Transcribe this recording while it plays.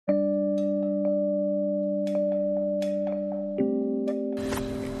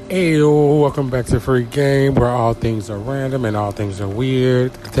Hey, welcome back to Free Game, where all things are random and all things are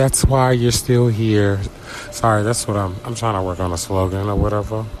weird. That's why you're still here. Sorry, that's what I'm trying to work on a slogan or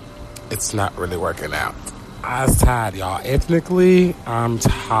whatever. It's not really working out. I was tired, y'all. Ethnically, I'm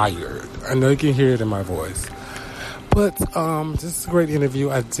tired. I know you can hear it in my voice. But this is a great interview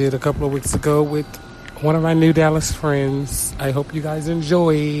I did a couple of weeks ago with one of my new Dallas friends. I hope you guys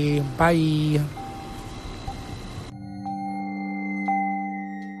enjoy. Bye.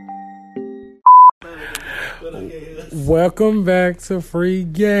 Welcome back to Free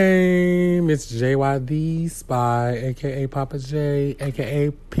Game. It's JY the Spy, aka Papa J,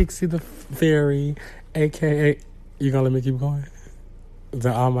 aka Pixie the Fairy, aka. You gonna let me keep going?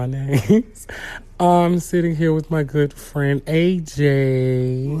 They're all my names. I'm sitting here with my good friend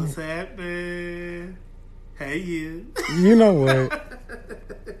AJ. What's happening? Hey, you. You know what?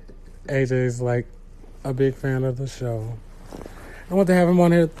 AJ's like a big fan of the show. I want to have him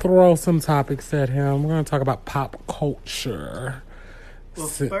on here, throw some topics at him. We're going to talk about pop culture. Well,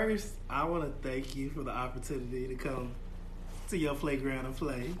 first, I want to thank you for the opportunity to come to your playground and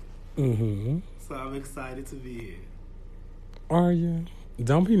play. Mm-hmm. So I'm excited to be here. Are you?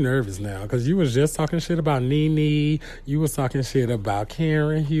 Don't be nervous now, because you was just talking shit about Nene. You was talking shit about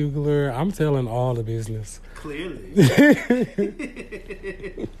Karen Hugler. I'm telling all the business. Clearly.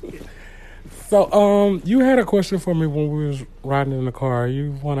 So, you had a question for me when we was riding in the car.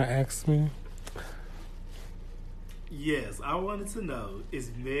 You want to ask me? Yes, I wanted to know,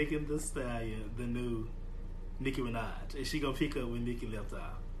 is Megan Thee Stallion the new Nicki Minaj? Is she going to pick up when Nicki left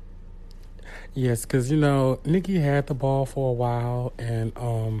off? Yes, because, Nicki had the ball for a while, and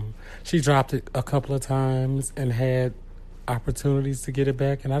she dropped it a couple of times and had opportunities to get it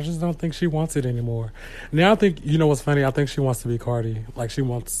back, and I just don't think she wants it anymore. Now I think, what's funny? I think she wants to be Cardi. Like, she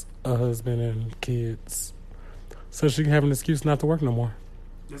wants a husband and kids, so she can have an excuse not to work no more.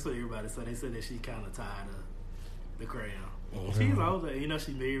 That's what everybody said. They said that she kind of tired of the crown. Mm-hmm. She's older.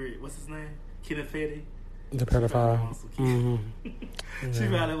 She married, what's his name? Kenneth Fetty. The pedophile. Mm-hmm. She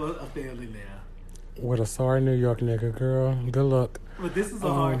probably was a family now. With a sorry New York nigga, girl. Good luck. But this is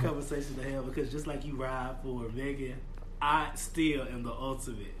a hard conversation to have, because just like you ride for Megan, I still am the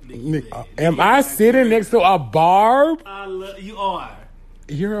ultimate Nicki fan. Am I sitting next to a Barb? You are.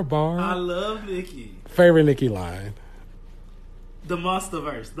 You're a Barb? I love Nicki. Favorite Nicki line? The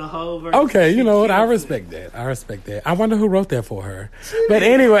Monsterverse, the whole verse. Okay, you know what? I respect that. I wonder who wrote that for her. But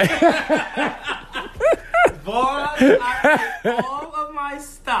anyway. Barb, I take all of my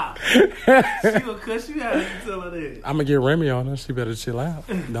stock. She gonna cuss you out and tell her that. I'm gonna get Remy on her. She better chill out.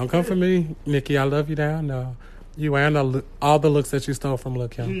 Don't come for me. Nicki, I love you down. No. You wearing all the looks that you stole from Lil'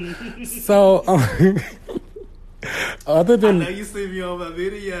 Kim. So, other than... I know you see me on my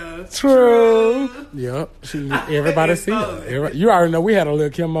video. True. Yep. Everybody see her. You already know we had a Lil'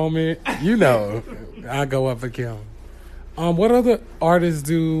 Kim moment. I go up for Kim. What other artists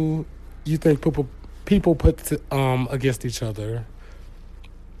do you think people put against each other?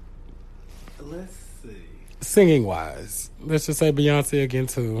 Let's see. Singing-wise. Let's just say Beyonce again,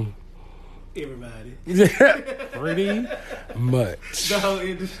 too. Everybody. Pretty much. The whole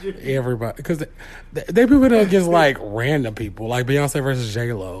industry. Everybody. Because they put it against, like, random people. Like, Beyonce versus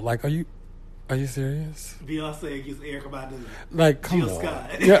J-Lo. Like, are you serious? Beyonce against Erykah Badu. Like, come Jill on.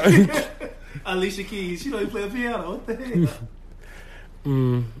 Scott. Yeah. Alicia Keys. She don't even play the piano. What the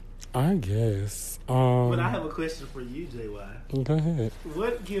hell? I guess. But I have a question for you, JY. Go ahead.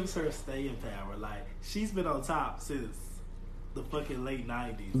 What gives her staying power? Like, she's been on top since the fucking late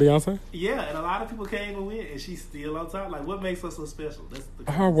 90s. Beyonce? Yeah, and a lot of people came and went, and she's still on top. Like, what makes her so special? That's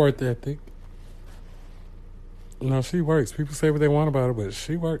her work ethic. No, she works. People say what they want about her, but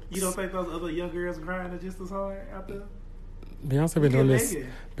she works. You don't think those other young girls grinding just as hard out there? Beyonce's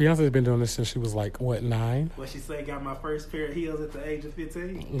been doing this since she was like, what, 9? What she say, got my first pair of heels at the age of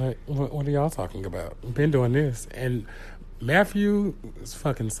 15? Like, what are y'all talking about? Been doing this. And Matthew is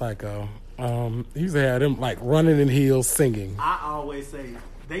fucking psycho. He used to have them like running in heels singing. I always say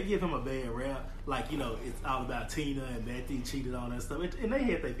they give him a bad rap. Like, it's all about Tina and Matthew cheated on her and stuff. And they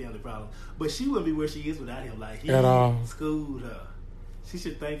had their family problems. But she wouldn't be where she is without him. Like, he schooled her. She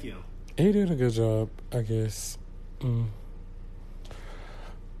should thank him. He did a good job, I guess.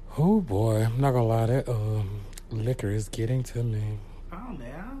 Oh boy, I'm not gonna lie, that liquor is getting to me. Oh,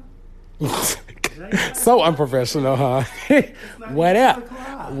 now? So unprofessional, huh?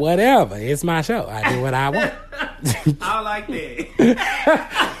 Whatever. It's my show. I do what I want. I don't like that.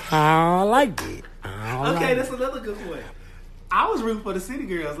 I don't like it. Okay, that's another good point. I was rooting for the city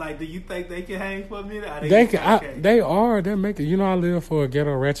girls. Like, do you think they can hang for a minute? They are. They're making. You know, I live for a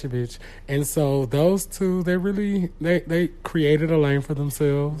ghetto ratchet bitch, and so those two, they created a lane for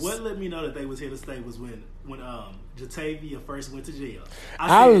themselves. What let me know that they was here to stay was when Jatavia first went to jail.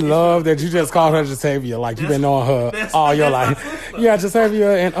 I love that you just called her Jatavia, like you've been on her all your life. Yeah,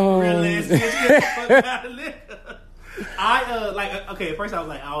 Jatavia and okay. At first I was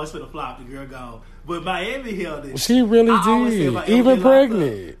like, I always finna flop. The girl gone. But Miami held it. She really did. Like, even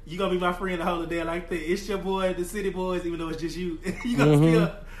pregnant. You gonna be my friend the whole day like that. It's your boy, the city boys, even though it's just you. You gonna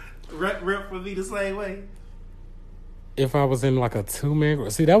still rep for me the same way? If I was in like a 2-man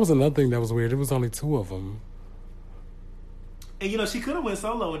group. See, that was another thing that was weird. It was only 2 of them. And she could have went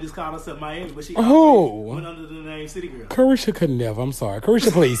solo and just called herself Miami, but she went under the name City Girl. Carisha could never. I'm sorry.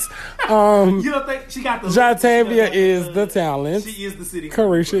 Carisha, please. You don't think she got the Jatavia is the talent. She is the city girl.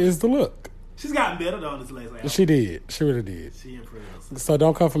 Carisha is the look. She's gotten better though on this last album. She did. She really did. She improved. So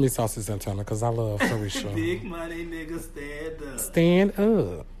don't come for me, Saucy Santana, because I love Carisha. Big money nigga, stand up. Stand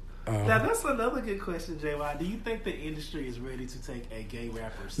up. Now that's another good question, JY. Do you think the industry is ready to take a gay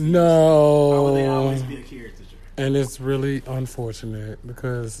rapper seriously? No. Or will they always be a caricature? And it's really unfortunate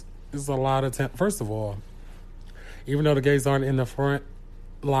because there's a lot of First of all, even though the gays aren't in the front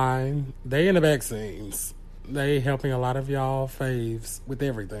line, they in the back scenes. They helping a lot of y'all faves with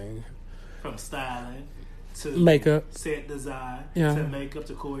everything. From styling to makeup, set design, yeah, to makeup,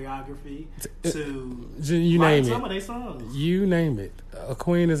 to choreography, to you name it. Some of their songs. You name it. A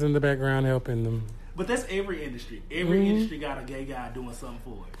queen is in the background helping them. But that's every industry. Every industry got a gay guy doing something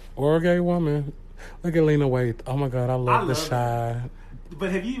for it. Or a gay woman. Look at Lena Waithe. Oh my God, I love The Shy. Her.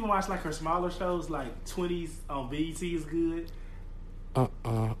 But have you even watched like her smaller shows, like 20s on BET is good? Oh.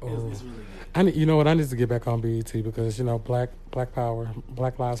 It's really good. You know what? I need to get back on BET because Black Power,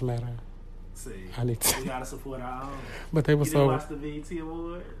 Black Lives Matter. See, we gotta support our own. But they were you didn't watch the BET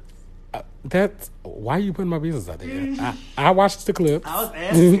Awards? That's why you putting my business out there. I watched the clips. I was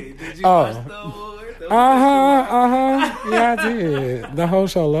asking, did you watch the awards? Yeah, I did. The whole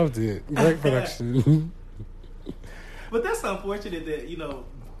show loved it. Great production. But that's unfortunate that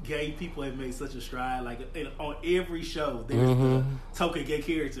gay people have made such a stride. Like on every show, there's the token gay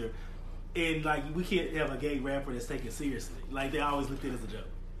character, and like we can't have a gay rapper that's taken seriously. Like they always looked at it as a joke.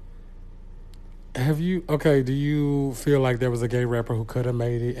 Do you feel like there was a gay rapper who could have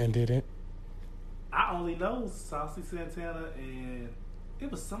made it and didn't? I only know Saucy Santana and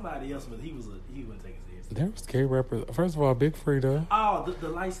it was somebody else, but he wouldn't take it seriously. There was gay rappers. First of all, Big Frida. Oh, the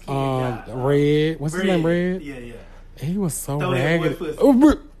light skinned guy. Red. What's his name? Red? Yeah. He was so ragged.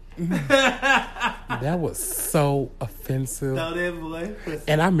 That was so offensive. Throw that boy pussy.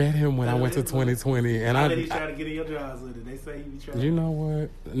 And I met him when I went to 2020. And I bet he tried to get in your drawers with it. They say he be trying. You know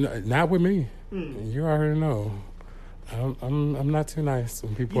what? No, not with me. You already know. I'm not too nice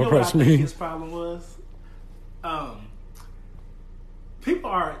when people approach me. What I think his problem was?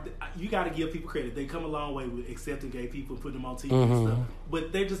 You got to give people credit. They come a long way with accepting gay people, putting them on TV and stuff.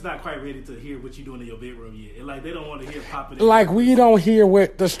 But they're just not quite ready to hear what you're doing in your bedroom yet. And like they don't want to hear popping. Like we don't hear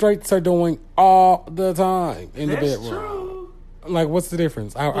what the straights are doing all the time in the bedroom. That's true. Like, what's the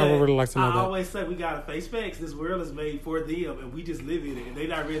difference? I would really like to know that. I always say we gotta face facts. This world is made for them, and we just live in it. And they're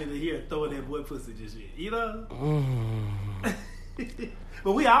not ready to hear throwing that boy pussy just yet.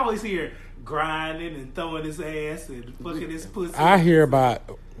 But we always hear grinding and throwing his ass and fucking his pussy. I hear about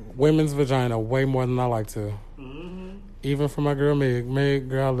women's vagina way more than I like to. Even from my girl Meg. Meg,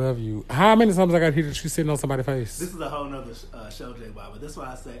 girl, I love you. How many times I got to hear that you sitting on somebody's face? This is a whole nother show, J. Bob. But that's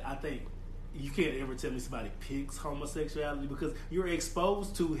why I say I think you can't ever tell me somebody picks homosexuality because you're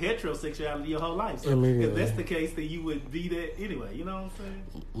exposed to heterosexuality your whole life. So if that's the case, then you would be that anyway. You know what I'm saying?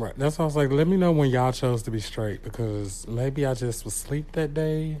 Right. That's why I was like, let me know when y'all chose to be straight because maybe I just was asleep that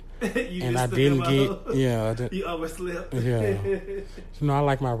day and I didn't get. Yeah, I didn't. You overslept. Yeah. I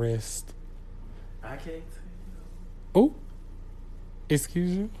like my rest. I can't. Oh,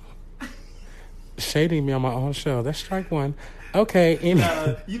 excuse you. Shading me on my own show. That's strike one. Okay.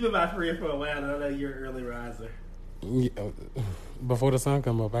 You've been my friend for a while, and I know you're an early riser. Yeah, before the sun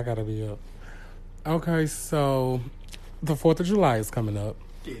come up, I gotta be up. Okay, so the 4th of July is coming up.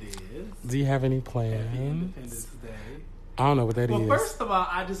 It is. Do you have any plans? Happy Independence Day. I don't know what that is. Well, first of all,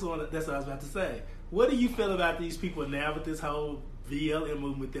 I just want to—that's what I was about to say. What do you feel about these people now with this whole BLM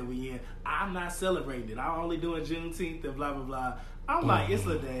movement that we in? I'm not celebrating it. I'm only doing Juneteenth and blah blah blah. I'm like, it's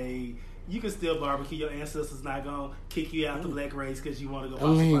a day. You can still barbecue. Your ancestors not gonna kick you out the black race because you want to go. I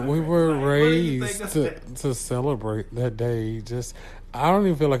mean, we were raised to celebrate that day. I don't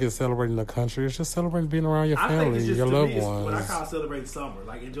even feel like it's celebrating the country. It's just celebrating being around your family, your loved ones. What I call celebrating summer,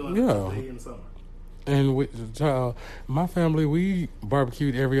 like enjoying the day in summer. And my family, we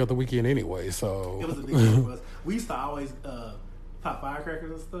barbecued every other weekend anyway, so... It was a big deal for us. We used to always pop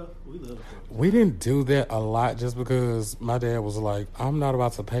firecrackers and stuff. We loved it. We didn't do that a lot just because my dad was like, I'm not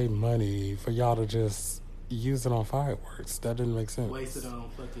about to pay money for y'all to just use it on fireworks. That didn't make sense. Waste it on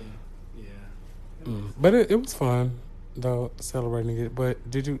fucking... Yeah. But it was fun, though, celebrating it. But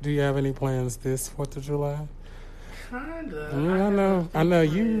do you have any plans this 4th of July? Kinda. I know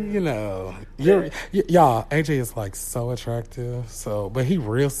you know. Y'all, AJ is like so attractive. So, but he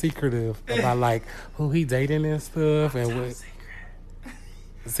real secretive about like who he dating and stuff. And what.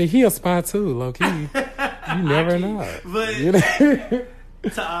 See, he a spy too, low key. You never know. But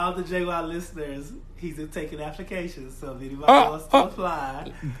to all the JY listeners, he's taking applications. So if anybody wants to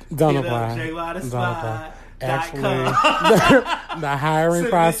apply, don't apply. JY the Spy. Actually, the hiring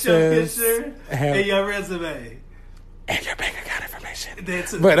process your picture and your resume. And your bank account information.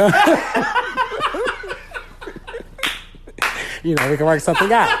 That's but you know, we can work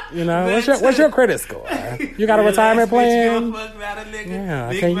something out. You know, what's your credit score? You got a retirement plan? Yeah,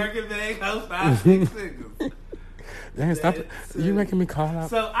 big Birkin bag, house 5, 6 figures. Damn, stop it. You making me call out.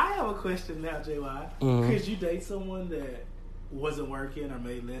 So I have a question now, JY. Could you date someone that wasn't working or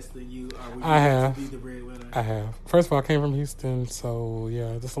made less than you, or would you have to be the breadwinner? I have. First of all, I came from Houston, so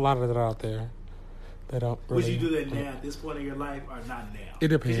yeah, there's a lot of that out there. They don't really, would you do that now at this point in your life or not now? It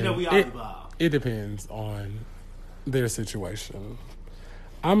depends. You know, we all evolve. It depends on their situation.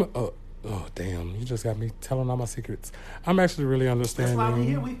 Oh damn, you just got me telling all my secrets. I'm actually really understanding. That's why we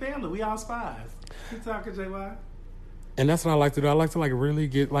here. We family. We all spies. Keep talking, JY. And that's what I like to do. I like to like really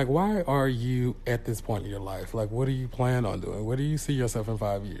get like, why are you at this point in your life? Like, what do you plan on doing? Where do you see yourself in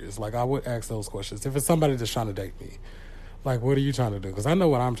 5 years? Like, I would ask those questions. If it's somebody that's trying to date me, like, what are you trying to do? Because I know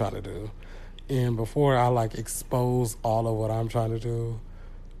what I'm trying to do. And before I like expose all of what I'm trying to do,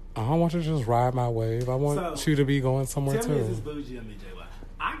 I don't want you to just ride my wave. I want you to be going somewhere too. Tell me, is this bougie on me, JY?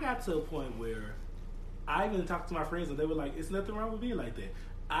 I got to a point where I even talked to my friends and they were like, "It's nothing wrong with being like that."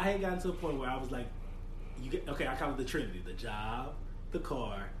 I had gotten to a point where I was like, I call it the Trinity: the job, the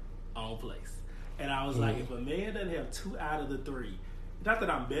car, own place. And I was like, if a man doesn't have 2 out of the 3. Not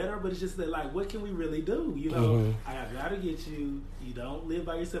that I'm better, but it's just that, like, what can we really do? You know, I got to get you. You don't live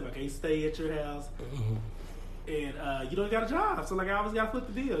by yourself. I can't stay at your house. And you don't got a job. So, like, I always got to flip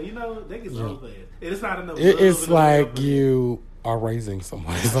the deal. You know, they get so bad. And it's not enough. It's like you are raising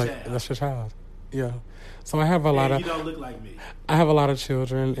someone. It's like, that's your child. Yeah. So I have a lot of... You don't look like me. I have a lot of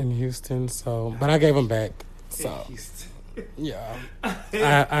children in Houston, so... But I gave them back, so... Yeah,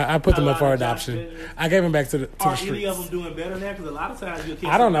 I put them up for adoption. I gave them back to the streets. Are any of them doing better now? Because a lot of times you'll catch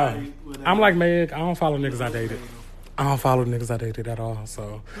I don't know. I'm like Meg. I don't follow niggas I dated. I don't follow niggas I dated at all.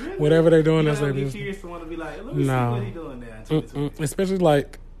 So whatever they're doing, that's their business. Curious to want to be like, let me see what he doing now. Especially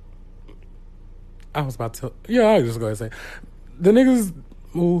like, I was about to. Yeah, I'll just go ahead and say, the niggas.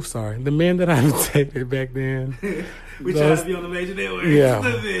 Oh, sorry. The men that I've dated back then. We try to be on the major network.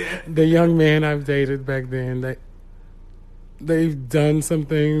 Yeah. The young men I've dated back then, they've done some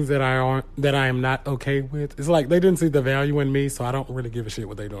things that I am not okay with. It's like they didn't see the value in me, so I don't really give a shit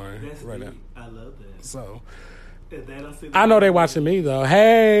what they're doing now. I love that. So I know they watching me though.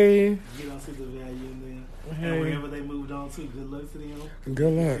 Hey, you don't see the value in them. Hey. And wherever they moved on to, good luck to them.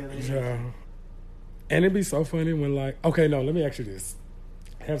 Good luck, yeah. And it'd be so funny when like, okay, no, let me ask you this: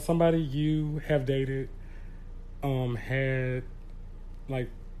 have somebody you have dated, had like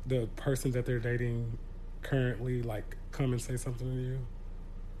the person that they're dating currently like come and say something to you?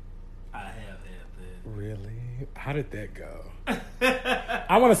 I have had that. Really? How did that go?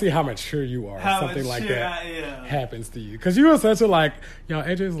 I want to see how mature you are. Something like that happens to you. Because you are such a like,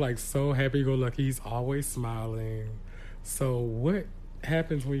 AJ's like so happy-go-lucky. He's always smiling. So what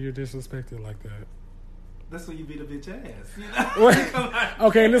happens when you're disrespected like that? That's when you beat a bitch ass. You know?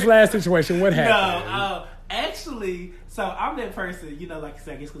 Okay, in this last situation, what happened? No, actually, so I'm that person, like you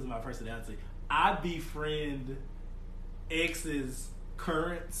said, I guess because of my personality, I befriend ex's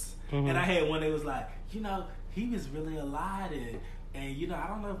currents. And I had one that was like, he was really a lot and I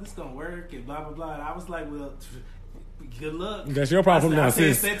don't know if this is gonna work and blah blah blah. And I was like, well, good luck. That's your problem now,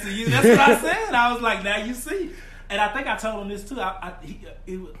 sis. That's what I said. I was like, now you see. And I think I told him this too. I'm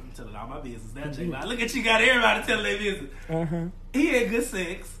telling all my business now, Jay. Look at you, got everybody telling their business. He had good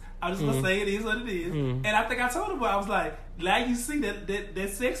sex. I'm just gonna say it is what it is. And I think I told him, I was like, now you see that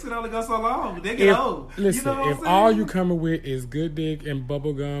sex can only go so long. They get old. Listen, you know if all you coming with is good dick and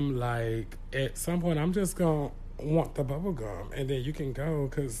bubble gum, like at some point I'm just gonna want the bubble gum, and then you can go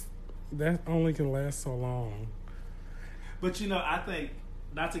because that only can last so long. But I think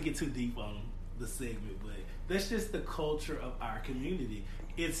not to get too deep on the segment, but that's just the culture of our community.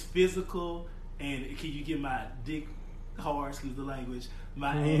 It's physical and can you get my dick hard, excuse the language,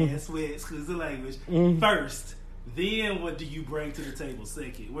 my ass wet, excuse the language, first. Then what do you bring to the table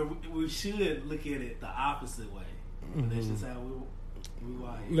second? We should look at it the opposite way. That's just how we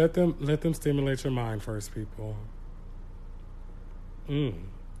wired. Let them stimulate your mind first, people.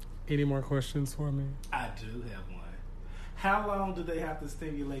 Any more questions for me? I do have one. How long do they have to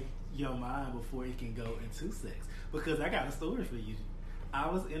stimulate your mind before it can go into sex? Because I got a story for you. I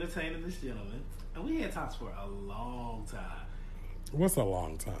was entertaining this gentleman, and we had talks for a long time. What's a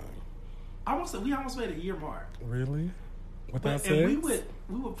long time? We almost made a year mark. Really? Without sex? And we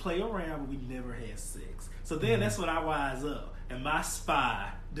would play around, but we never had sex. So then that's when I wise up, and my spy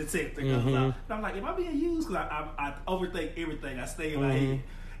detector comes out. And I'm like, am I being used? Because I overthink everything. I stay in my head.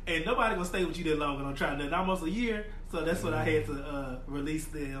 And nobody gonna stay with you that long when I'm trying to. Almost a year, so that's when I had to release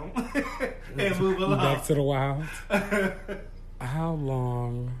them and move along. Back to the wild. How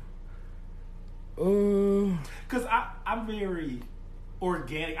long? Because I'm very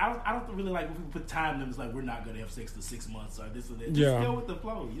organic. I don't really like when people put time limits. Like we're not gonna have sex for 6 months or this or that. Just go with the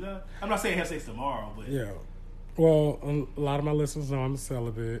flow. You know. I'm not saying have sex tomorrow, but yeah. Well, a lot of my listeners know I'm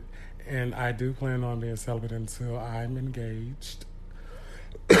celibate, and I do plan on being celibate until I'm engaged.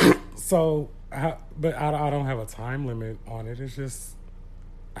 So, but I don't have a time limit on it. It's just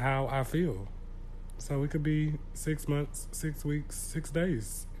how I feel. So it could be 6 months, 6 weeks, 6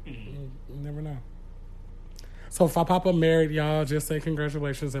 days. You never know. So if I pop up married, y'all just say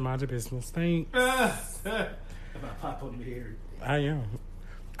congratulations and mind your business. Thanks. If I pop up married, I am.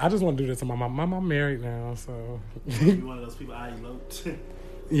 I just want to do this to my mom. My mom married now, so. You one of those people I eloped.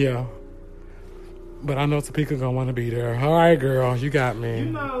 Yeah. But I know Topeka gonna want to be there. All right, girl, you got me. You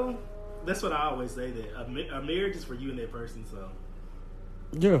know, that's what I always say, that a marriage is for you and that person, so.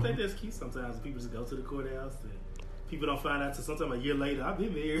 Yeah. I think that's cute sometimes. People just go to the courthouse and people don't find out until sometime a year later, I've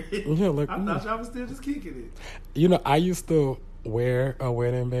been married. Yeah, look, I thought y'all was still just kicking it. You know, I used to wear a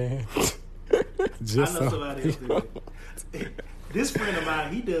wedding band. Just I know somebody else did it. This friend of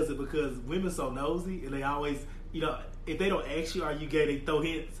mine, he does it because women so nosy and they always, you know, if they don't ask you, are you gay, they throw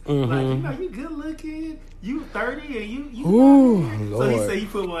hints. Like, you know, you good looking, you 30 and you Ooh, so he said he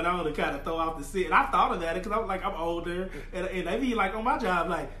put one on to kind of throw off the scent. And I thought about it because I'm like, I'm older. And they be like, on my job,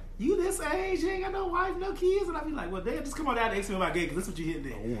 like, you this age, you ain't got no wife, no kids. And I be like, well, damn, just come on down and ask me about gay because that's what you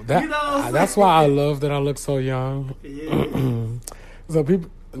hitting at. You know that's why I love that I look so young. Yeah. So people,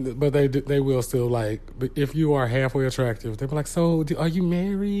 but they will still like, if you are halfway attractive, they'll be like, so are you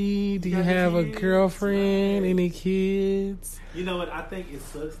married? Do you have a girlfriend? Right. Any kids? You know what? I think it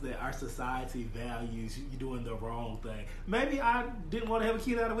sucks that our society values you doing the wrong thing. Maybe I didn't want to have a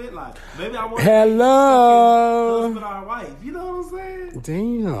kid out of wedlock. Maybe I want Hello. husband or wife. You know what I'm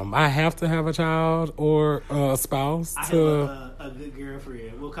saying? Damn. I have to have a child or a spouse. I have a good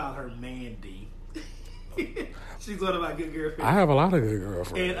girlfriend. We'll call her Mandy. She's one of my good girlfriends. I have a lot of good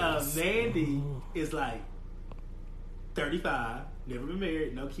girlfriends. And Mandy is like 35, never been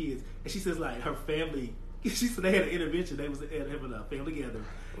married, no kids. And she says like her family, she said they had an intervention. They was having a family gathering.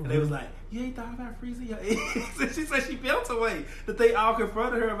 And they was like, you ain't thought about freezing your eggs? And she said she felt a way that they all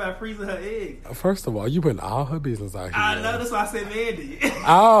confronted her about freezing her eggs. First of all, you putting all her business out here. I know, that's why I said Mandy.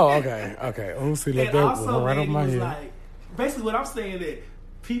 Oh, okay. Oh, see, look, that also, right over my head. Like, basically what I'm saying that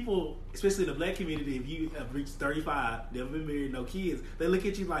people, especially in the black community, if you have reached 35, never been married, no kids, they look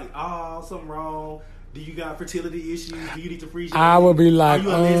at you like, oh, something wrong. Do you got fertility issues? Do you need to freeze your I would be like, are you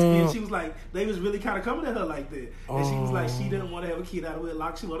a lesbian? She was like, they was really kind of coming at her like that. And she was like, she didn't want to have a kid out of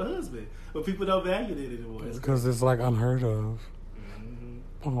wedlock. She want a husband. But people don't value that anymore. Because it's like unheard of.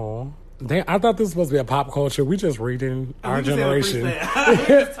 Oh. Damn, I thought this was supposed to be a pop culture. We just reading our generation.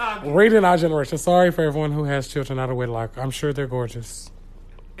 Reading our generation. Sorry for everyone who has children out of wedlock. I'm sure they're gorgeous.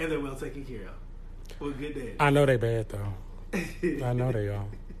 And they're well taken care of. Well, good day. I know they bad, though. I know they are.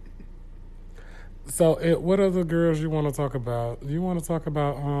 So, what other girls you want to talk about? You want to talk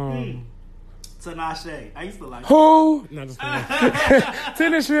about, Tinashe. I used to like who? No, just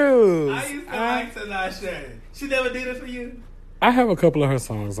Tennis Shoes. I used to like Tinashe. She never did it for you? I have a couple of her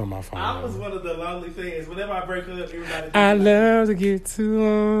songs on my phone. I was one of the lonely fans. Whenever I break up, everybody. I love to get too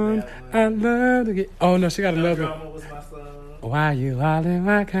on. I love to get. Oh no, she got another. Drama was my song. Why you all in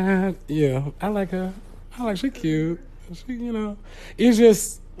my kind? Yeah, I like her. She cute. She, you know, it's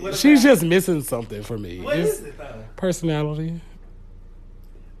just she's just missing something for me. What is it though? Personality.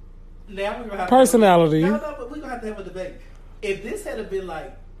 Now we're gonna have personality. But we're gonna have to have a debate. If this had been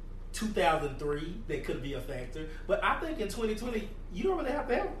like 2003, that could be a factor. But I think in 2020, you don't really have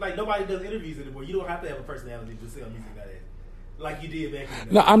to have, like, nobody does interviews anymore. You don't have to have a personality to sell music like you did back in the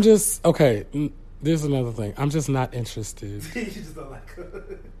day. No, I'm just, okay, there's another thing. I'm just not interested. You just don't like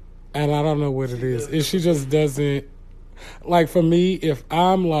her. And I don't know what it is. She just doesn't... Like, for me, if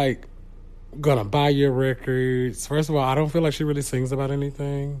I'm, like, gonna buy your records... First of all, I don't feel like she really sings about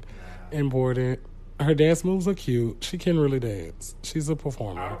anything important. Her dance moves are cute. She can really dance. She's a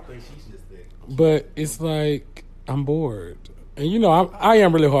performer. I don't think she's just that. But it's like, I'm bored. And, you know, I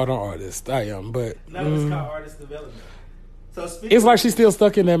am really hard on artists. I am, but... No, it's called artist development. So it's like she's still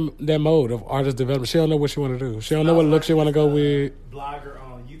stuck in that mode of artist development. She don't know what she want to do. She don't know what look she want to go with. Blogger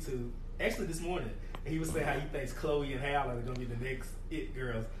on YouTube, actually this morning, he was saying how he thinks Chloe and Halle are going to be the next it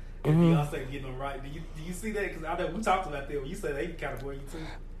girls. And Beyonce getting them right. Do you see that? Because I know we talked about that when you said they kind of bore you too.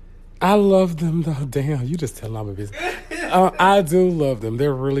 I love them though. Damn, you just telling all my business. I do love them.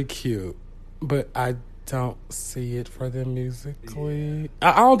 They're really cute, but I don't see it for them musically.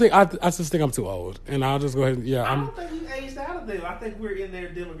 Yeah. I don't think. I just think I'm too old, and I'll just go ahead. I don't think we aged out of them. I think we're in their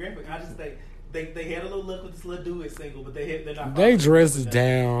demographic. I just think they had a little look with this little duet single, but they're not. They dressed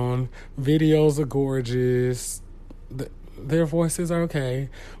down. Videos are gorgeous. Their voices are okay,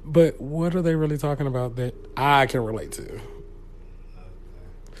 but what are they really talking about that I can relate to?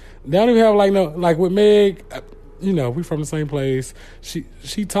 They don't even have like with Meg. You know, we from the same place.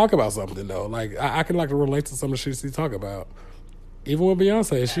 She talk about something though. Like I can relate to some of the shit she talk about. Even with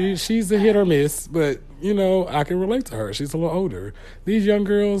Beyonce, she's a hit or miss, but you know I can relate to her. She's a little older. These young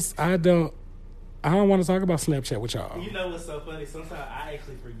girls, I don't want to talk about Snapchat with y'all. You know what's so funny? Sometimes I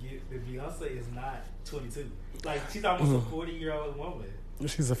actually forget that Beyonce is not 22. Like she's almost a 40-year-old woman.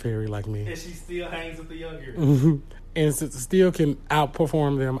 She's a fairy like me, and she still hangs with the young girls. And still can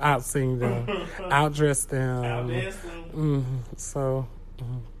outperform them, outsing them, outdress them, outdance them. So,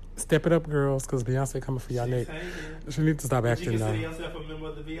 step it up, girls, because Beyonce coming for y'all next. She needs to stop acting now. Would you consider yourself a member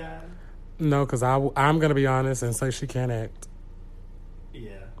of the Beehive? No, because I'm going to be honest and say she can't act.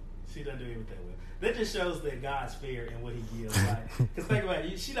 Yeah, she doesn't do everything well. That just shows that God's fair in what He gives. Because think about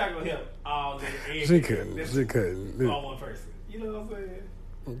it, she's not going to help all the. She couldn't. All one person. You know what I'm saying?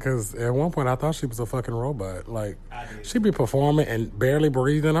 Because at one point I thought she was a fucking robot. Like, she'd be performing and barely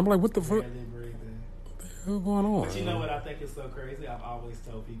breathing. I'm like, what the fuck? Barely breathing. What's going on? But you know what I think is so crazy? I've always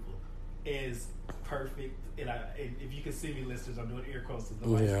told people is perfect. And if you can see me, listeners, I'm doing ear quotes.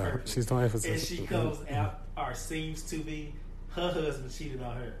 Nobody's perfect. She's doing emphasis. And she comes out, or seems to be, her husband cheated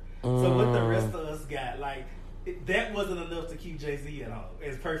on her. So what the rest of us got, like, that wasn't enough to keep Jay-Z at home.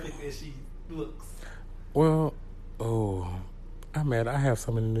 As perfect as she looks. Well, I'm mad. I have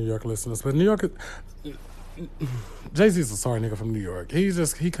so many New York listeners, but New York, Jay-Z's a sorry nigga from New York. He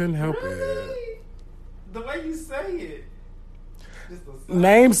couldn't help it. The way you say it.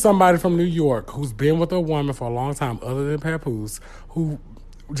 Name somebody from New York who's been with a woman for a long time, other than Papoose, who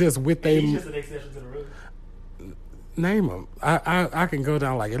just with they. He's just an exception to the rule. Name them. I can go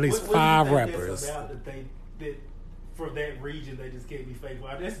down like at least five rappers. That from that region, they just can't be faithful.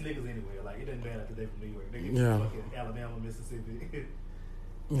 That's niggas anyway. Like, it doesn't matter if they're from New York. They can be fucking Alabama, Mississippi.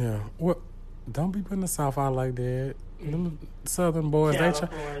 Yeah. Well, don't be putting the South out like that. Them Southern boys,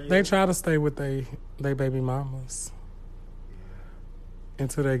 they try to stay with they baby mamas. Yeah.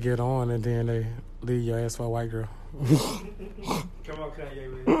 Until they get on, and then they leave your ass for a white girl. Come on,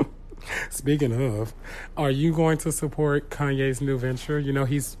 Kanye, man. Speaking of, are you going to support Kanye's new venture? You know,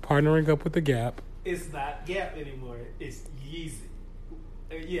 he's partnering up with The Gap. It's not Gap anymore. It's Yeezy.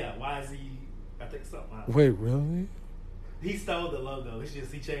 Yeah, YZ. I think something like that. Wait, really? He stole the logo. It's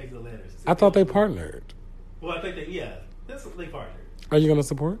just he changed the letters. I thought they partnered. Well, I think that's what they partnered. Are you going to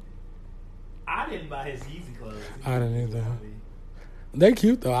support? I didn't buy his Yeezy clothes. I didn't either. They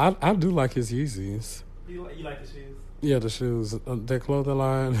cute though. I do like his Yeezys. You like the shoes? Yeah, the shoes. Their clothing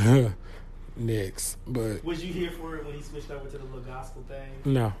line. Next, but was you here for it when he switched over to the little gospel thing?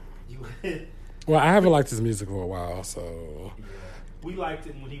 No. Well, I haven't liked his music for a while, so. Yeah. We liked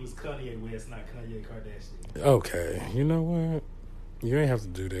him when he was Kanye West, not Kanye Kardashian. Okay, you know what? You ain't have to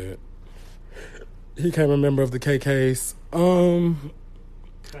do that. He became a member of the KKs. Kanye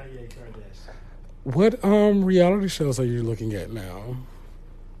Kardashian. What reality shows are you looking at now?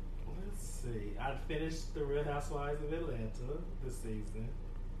 Let's see. I finished The Real Housewives of Atlanta this season.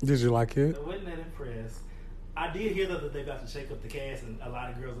 Did you like it? I wasn't that impressed. I did hear that they're about to shake up the cast and a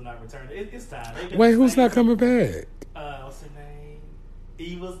lot of girls are not returning. It's time. Wait, who's not coming back? What's her name?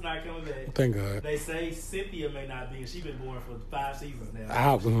 Eva's not coming back. Thank God. They say Cynthia may not be, and she's been born for 5 seasons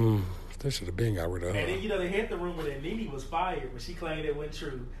now. They should have been got rid of her. And then, they had the rumor that Nene was fired, but she claimed it wasn't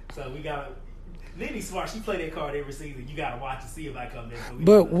true. So we got Nene's smart. She play that card every season. You got to watch to see if I come back.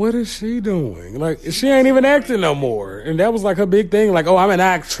 But what is she doing? Like, she ain't even acting no more. And that was like her big thing. Like, oh, I'm an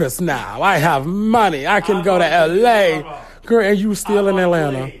actress now. I have money. I can go to L.A. Girl, and you still in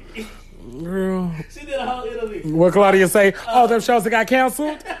Atlanta. Girl. She did a whole interview. What Claudia say? Oh, them shows that got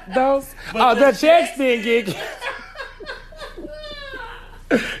canceled? The checks didn't get.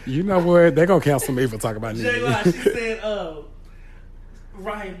 You know what? They're gonna cancel me for talking about J-Lo, she said,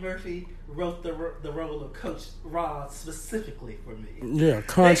 Ryan Murphy wrote the role of Coach Ross specifically for me. Yeah,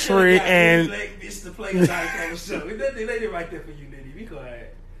 country and black bitch to play a night on the show. They didn't write that for you, Nitty. Be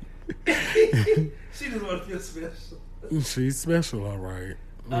quiet. She just want to feel special. She's special, all right.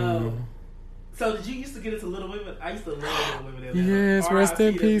 So did you used to get into Little Women? I used to love Little Women. Yes, rest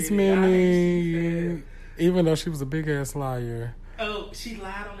in peace, Minnie. Even though she was a big ass liar. Oh, she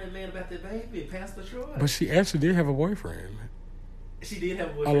lied on that man about that baby, Pastor Troy. But she actually did have a boyfriend. She did have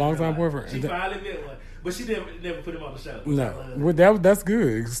a boyfriend. A long-time boyfriend. She finally met one. But she never put him on the show. No. That's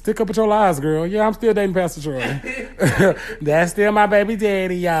good. Stick up with your lies, girl. Yeah, I'm still dating Pastor Troy. That's still my baby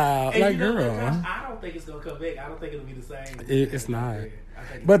daddy, y'all. And like, girl. I don't think it's going to come back. I don't think it'll be the same. It's not.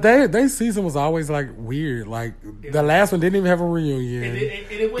 But they season was always like weird. Like the last one didn't even have a reunion.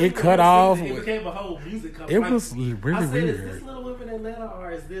 It cut off. It became a whole music company. It was really weird. Is this Little Women in Atlanta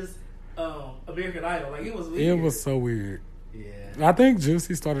or is this American Idol? Like it was weird. It was so weird. Yeah. I think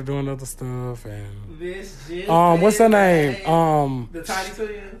Juicy started doing other stuff and what's her name? The Tiny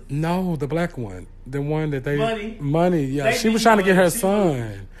Twins? No, the black one. The one that Money. Yeah. She was trying to get her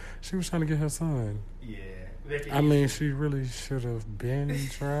son. She was trying to get her son. Yeah. I mean, she really should have been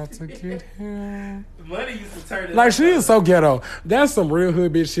tried to get him. Money used to turn it like, she is so ghetto. That's some real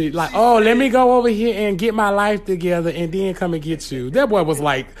hood bitch shit. Like, let me go over here and get my life together and then come and get you. That boy was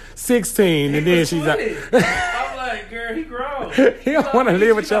like 16 and then she's like... I'm like, girl, he grown. He don't want to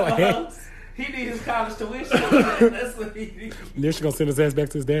live with your ass. He need his college tuition. That's what he needs. Then she gonna send his ass back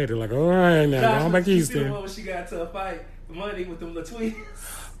to his daddy. Like, all right, now, go back to Houston. The one when she got to a fight, Money with them little twins.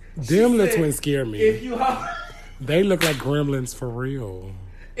 Them little twins scare me. If you they look like gremlins for real.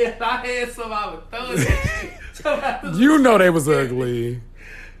 If I had some, I would throw it at you. You know they was ugly.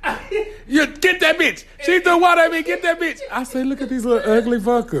 You get that bitch. She threw water at me. Get that bitch. I say, look at these little ugly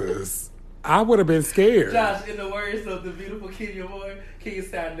fuckers. I would have been scared. Josh, in the words of the beautiful Kenya Moore, Kenya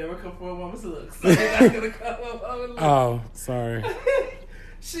said, "Never come for a woman's looks." So they're not gonna come up on looks. Oh, sorry.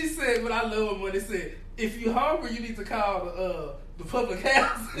 She said, "But I love when it said, if you hungry, you need to call the public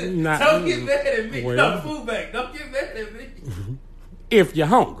housing. Don't get mad at me. No, the food bank. Don't get mad at me. If you're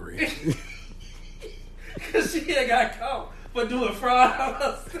hungry." Because she had got caught for doing fraud on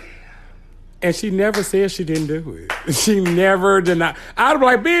herself. And she never said she didn't do it. She never denied. I'd be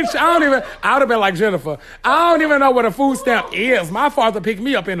like, bitch, I would have been like Jennifer. I don't even know what a food stamp is. My father picked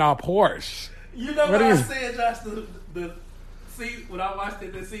me up in a Porsche. You know what I said, Josh, when I watched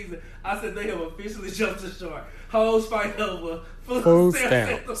it this season, I said they have officially jumped the shark. Hoes fight over food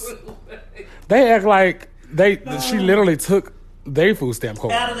stamps. They act like she literally took their food stamp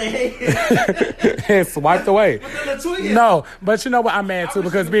card out of their head and swiped away. No, but you know what? I'm mad too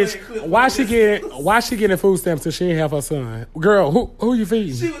because bitch, why she getting food stamps if she ain't have her son? Girl, who you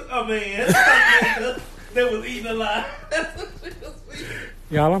feeding? She was a man that was eating a lot. That's what she was feeding.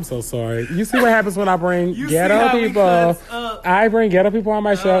 Y'all, I'm so sorry. You see what happens when I bring ghetto people? I bring ghetto people on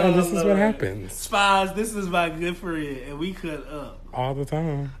my show, and this is what happens. Spies, this is my good friend, and we cut up all the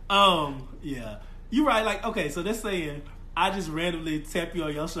time. Yeah, you right. Like, okay, so they're saying I just randomly tap you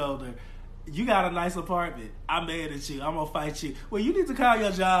on your shoulder. You got a nice apartment. I'm mad at you. I'm gonna fight you. Well, you need to call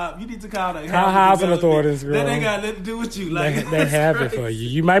your job. You need to call the housing authorities, girl. That ain't got nothing to do with you. Like they have it for you.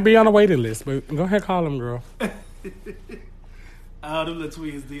 You might be on a waiting list, but go ahead, call them, girl. Oh, them little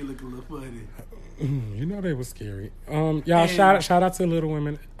twins did look a little funny. You know they were scary. Y'all, shout out to Little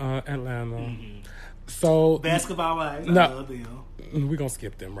Women, Atlanta. Mm-hmm. So Basketball Wives, I love them. We're gonna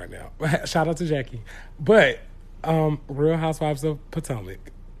skip them right now. Shout out to Jackie. But Real Housewives of Potomac.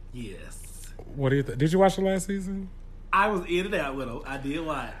 Yes. What do you think? Did you watch the last season? I was in and out with them. I did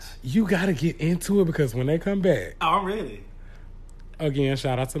watch. You gotta get into it because when they come back, I'm ready. Again,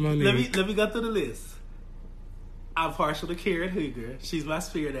 shout out to Monique. Let me go through the list. I'm partial to Karen Hooger. She's my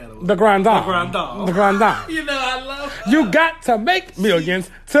spirit animal. The Grand Dame. You know, I love her. You got to make millions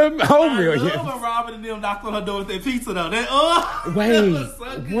to hold millions. I love when Robin and them knocked on her door with their pizza, though. Wait,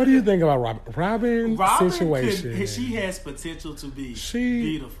 so what do you think about Robin? Robin situation. She has potential to be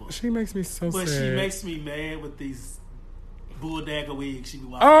beautiful. She makes me so sad. But she makes me mad with these bulldagger wigs she be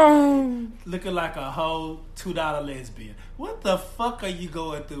walking looking like a whole $2 lesbian. What the fuck are you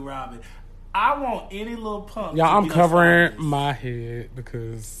going through, Robin? I want any little punk. Y'all, I'm covering my head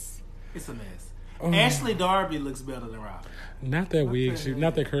because it's a mess. Ashley Darby looks better than Robin. Not that wig,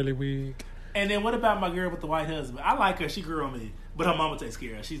 not that curly wig. And then what about my girl with the white husband? I like her. She grew on me, but her mama takes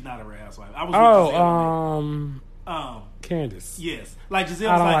care of her. She's not a Real Housewife. I was Candace. Yes, like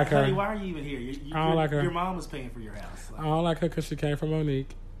Giselle was like, honey, why are you even here? I don't like her. Your mom is paying for your house. I don't like her because she came from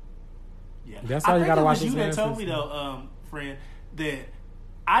Monique. Yeah, that's why you gotta watch this. You that told me though, friend, that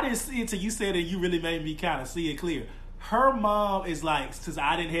I didn't see it till you said it. You really made me kind of see it clear. Her mom is like, since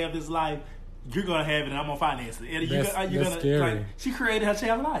I didn't have this life, you're gonna have it, and I'm gonna finance it. And that's gonna, scary. like, she created her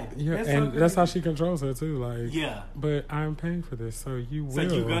child's life. Yeah, that's how she controls her too. Like, yeah. But I'm paying for this, so you will. So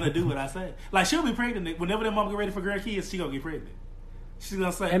you're gonna do what I say. Like, she'll be pregnant whenever their mom get ready for grandkids. She gonna get pregnant. She's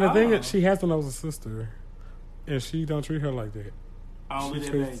gonna say. And the thing is, she has to know a sister, and she don't treat her like that. Only she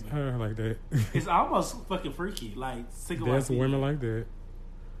that treats baby. her like that. It's almost fucking freaky. Like, there's women like that.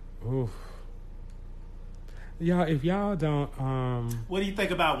 Oof. Y'all, if y'all don't, what do you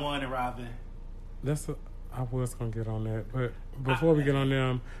think about Juan and Robin? I was gonna get on that, but before we get on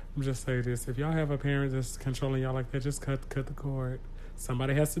them, I'm just say this: if y'all have a parent that's controlling y'all like that, just cut the cord.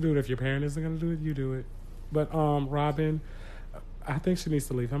 Somebody has to do it. If your parent isn't gonna do it, you do it. But Robin, I think she needs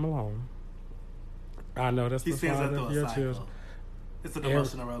to leave him alone. I know that's the father of your children. It's an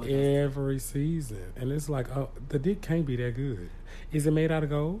emotional roller coaster. Every season, and it's like, oh, the dick can't be that good. Is it made out of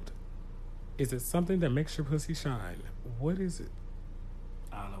gold? Is it something that makes your pussy shine? What is it?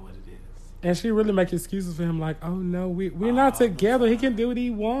 I don't know what it is. And she really make excuses for him, like, oh no, we're not together. He can do what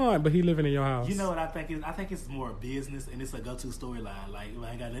he want, but he living in your house. You know what I think is? I think it's more business, and it's a go-to storyline. Like, if I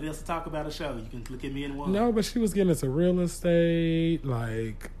ain't got nothing else to talk about a show, you can look at me in one. No, but she was getting into real estate.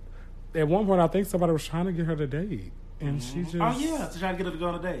 Like, at one point, I think somebody was trying to get her to date, and she just to try to get her to go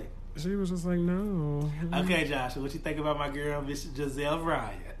on a date. She was just like, no. Okay, Joshua, what you think about my girl, Miss Giselle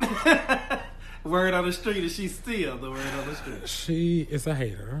Bryant? Word on the street, is she still the word on the street? She is a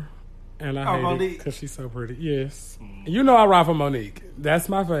hater. And I hate Monique. it because she's so pretty. Yes. You know I ride for Monique. That's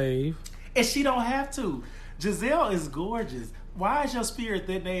my fave. And she don't have to. Giselle is gorgeous. Why is your spirit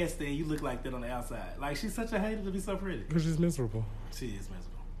that nasty and you look like that on the outside? Like, she's such a hater to be so pretty. Because she's miserable. She is miserable.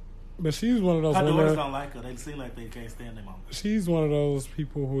 But she's one of those women. Her daughters women. don't like her. They seem like they can't stand their mom. She's one of those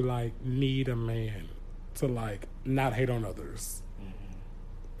people who, like, need a man to, like, not hate on others.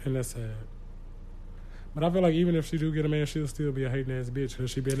 Mm-hmm. And that's sad. But I feel like even if she do get a man, she'll still be a hating ass bitch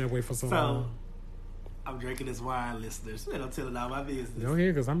because she been that way for so long. I'm drinking this wine, listeners, and I'm telling all my business. Go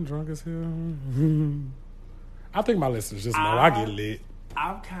ahead, because I'm drunk as hell. I think my listeners just know I get lit.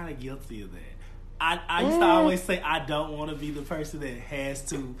 I'm kind of guilty of that. I used to always say I don't want to be the person that has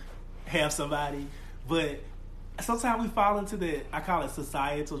to have somebody, but sometimes we fall into that, I call it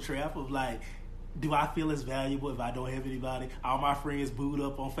societal trap of like, do I feel as valuable if I don't have anybody? All my friends booed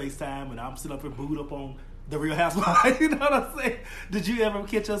up on FaceTime, and I'm sitting up here booed up on The Real Housewives. You know what I'm saying? Did you ever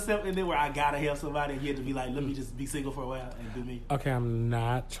catch yourself in there where I gotta have somebody and you had to be like, let me just be single for a while and do me? Okay, I'm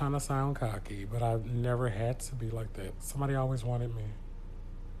not trying to sound cocky, but I've never had to be like that. Somebody always wanted me.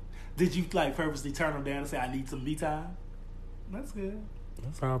 Did you like purposely turn them down and say, I need some me time? That's good.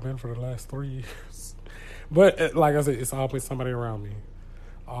 That's how I've been for the last 3 years. But like I said, it's always somebody around me.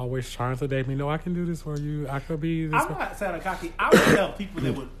 Always trying to date me. No, I can do this for you. I could be this. I'm not sounding cocky. I would have people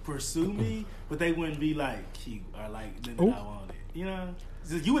that would pursue me, but they wouldn't be like cute or like that I wanted. You know,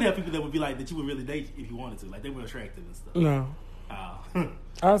 so you would have people that would be like that you would really date if you wanted to. Like they were attractive and stuff. No. Oh.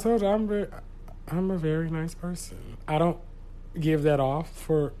 I told you I'm a very nice person. I don't give that off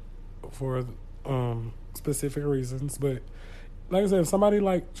for specific reasons, but like I said, if somebody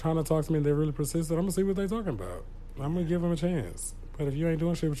like trying to talk to me and they're really persistent, I'm gonna see what they're talking about. I'm gonna give them a chance. But if you ain't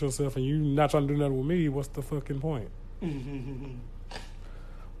doing shit with yourself and you not trying to do nothing with me, what's the fucking point?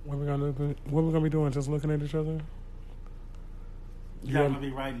 What we gonna be doing? Just looking at each other? You're gonna be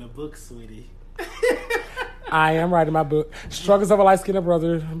writing a book, sweetie. I am writing my book. Struggles of a Light-Skinned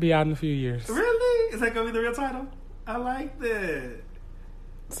Brother. Be out in a few years. Really? Is that gonna be the real title? I like that.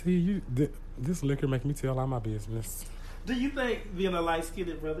 See, this liquor make me tell all my business. Do you think being a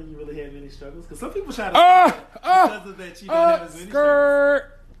light-skinned brother, you really have any struggles? Because some people try to because of that you don't have as many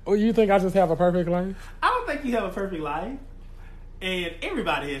struggles. Well, you think I just have a perfect life? I don't think you have a perfect life. And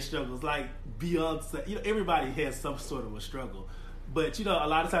everybody has struggles. Like Beyonce, everybody has some sort of a struggle. But, a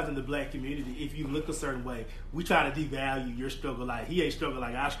lot of times in the black community, if you look a certain way, we try to devalue your struggle. Like, he ain't struggling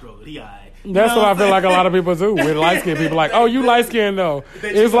like I struggled. He all right. That's what I feel like a lot of people do with light-skinned people. Like, oh, you light-skinned, though.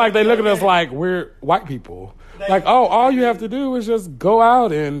 It's like they look at us like we're white people. Like, oh, all you have to do is just go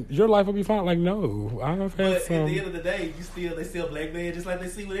out and your life will be fine. Like, no. I've had but at the end of the day, they still black man just like they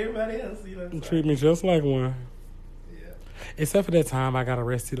see with everybody else. Treat me just like one. Yeah. Except for that time I got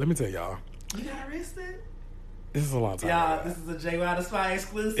arrested. Let me tell y'all. You got arrested? This is a long time. Yeah, this is a J. Wide Spy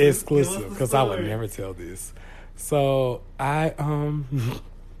exclusive. Exclusive, because I would never tell this. So I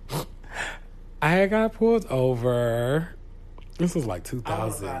I got pulled over. This was like 2000. I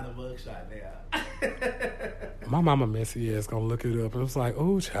want to find the mugshot now. My mama messy ass gonna look it up, and it's like,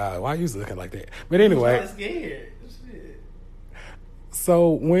 oh child, why you looking like that? But anyway, I'm scared. Shit. So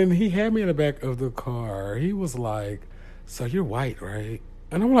when he had me in the back of the car, he was like, "So you're white, right?"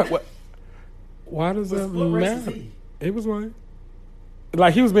 And I'm like, "What? Why does that matter?" He was white.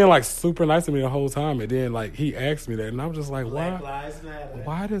 Like, he was being, like, super nice to me the whole time. And then, like, he asked me that. And I was just like, Black lives matter.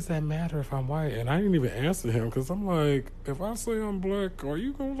 Why does that matter if I'm white? And I didn't even answer him because I'm like, if I say I'm black, are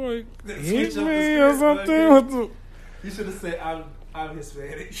you going to, like, hit me or something? You should have said, I'm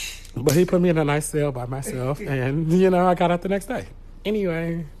Hispanic. But he put me in a nice cell by myself. And, you know, I got out the next day.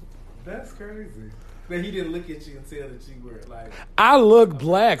 Anyway. That's crazy. But he didn't look at you and tell that you were like... I look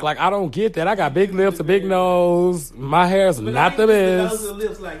black. Like, I don't get that. I got big lips, a big nose. My hair's not the best. Nose and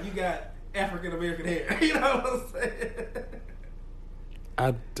lips, like, you got African-American hair. You know what I'm saying?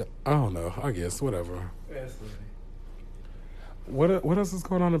 I don't know. I guess. Whatever. That's funny. What else is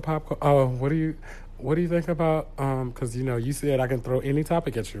going on in pop culture? Oh, what do you think about... Because, you know, you said I can throw any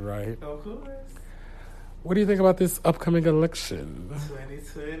topic at you, right? Of course. What do you think about this upcoming election?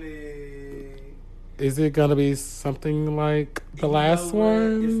 2020... Is it going to be something like the last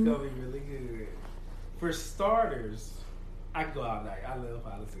one? It's going to be really good. For starters, I can go out like I love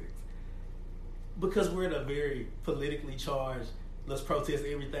politics. Because we're in a very politically charged, let's protest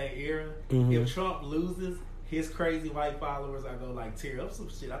everything era. Mm-hmm. If Trump loses, his crazy white followers are going to like tear up some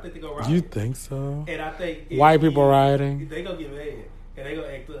shit. I think they're going to riot. You think so? And I think... White people rioting? They're going to get mad. And they're going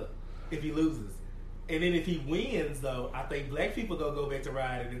to act up if he loses. And then if he wins, though, I think black people gonna go back to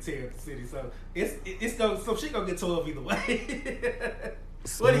rioting and tear up the city. So it's gonna some shit gonna get tore up either way.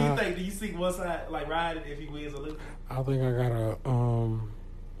 So what do you think? Do you see one side like rioting if he wins or loses? I think I gotta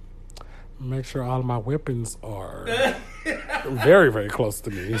make sure all of my weapons are very, very close to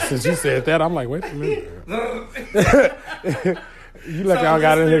me. Since you said that, I'm like, wait a minute. You like y'all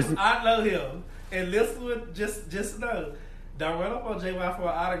got in here. I know him, and this one just know. Don't run up on JY for an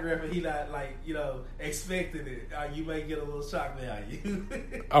autograph and he not like, you know, expecting it. You may get a little shock value.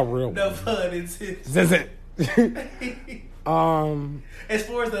 A real one. No pun intended. That's it. As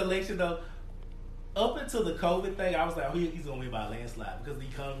far as the election though, up until the COVID thing, I was like, he's gonna win by a landslide because the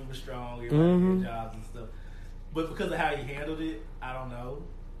economy was strong, everybody had jobs and stuff. But because of how he handled it, I don't know.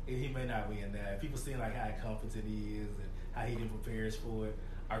 He may not win that. People seeing like how competent he is and how he didn't prepare us for it.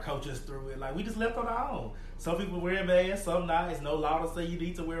 Our coaches through it. Like, we just left on our own. Some people wearing masks, some not. It's no law to say you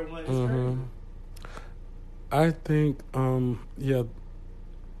need to wear one. It's crazy. I think,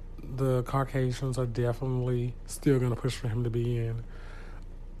 the Caucasians are definitely still going to push for him to be in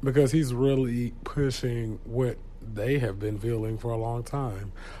because he's really pushing what they have been feeling for a long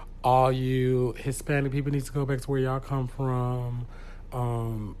time. All you Hispanic people need to go back to where y'all come from.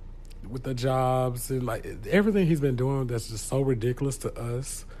 With the jobs and like everything he's been doing that's just so ridiculous to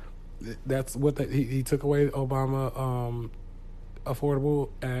us. That's what he took away Obama Affordable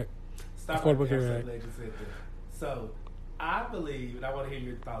Care Act. So I believe, and I want to hear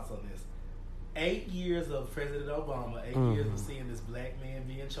your thoughts on this. 8 years of President Obama, 8 years of seeing this black man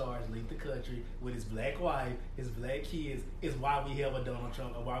be in charge, lead the country with his black wife, his black kids, is why we have a Donald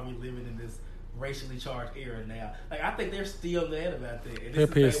Trump and why we living in this racially charged era now. Like, I think they're still mad about that. And this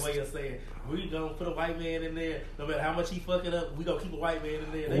is the same way of saying, we gonna put a white man in there, no matter how much he fucking up, we gonna keep a white man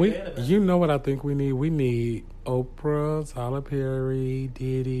in there. They mad about you know what I think we need? We need Oprah, Tyler Perry,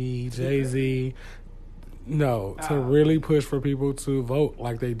 Diddy, Jay-Z. To really push for people to vote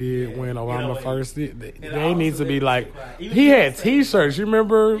like they did when Obama first did. They need to be like, he had T-shirts. You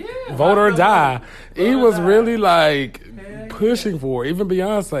remember? Vote or die. He was really like pushing for it. Even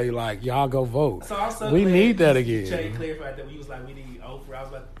Beyonce, like, y'all go vote. So we need that again. Jay clarified that we was like, we need Oprah. I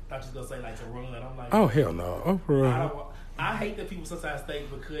thought you was gonna say like to run. I'm like, oh hell no, Oprah. I hate that people sometimes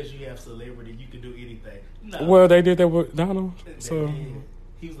think because you have celebrity, you can do anything. No. Well, they did that with Donald. So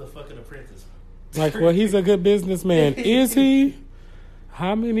he was a fucking apprentice. Like, well, he's a good businessman. Is he?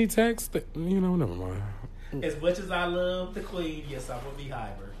 How many texts? Never mind. As much as I love the Queen, yes, I'm going to be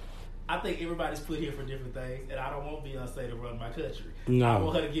hyper. I think everybody's put here for different things, and I don't want Beyonce to run my country. No. I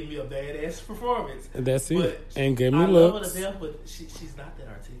want her to give me a badass performance. That's it. And give me looks. I love her to death, but she's not that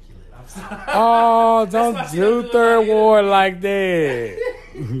articulate. I'm sorry. Oh, don't do third ward like that.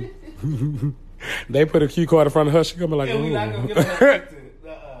 They put a cue card in front of her. She gonna be like, and we're not going to give her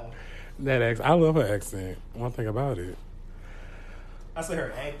that accent. I love her accent. One thing about it. I said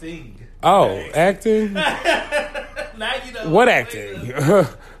her acting. Oh, acting? Now you know. What acting?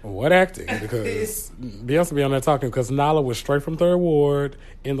 What acting? Because Beyonce be on there talking because Nala was straight from Third Ward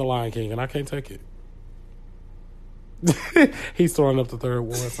in The Lion King, and I can't take it. He's throwing up the Third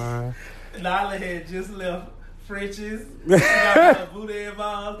Ward sign. Nala had just left French's. She got a boudin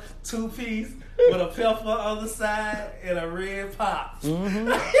bomb, 2-piece, with a pepper on the side and a red pop.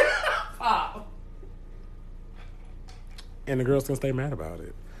 Mm-hmm. Pop. And the girls can stay mad about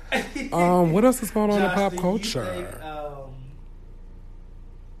it. What else is going on in pop culture?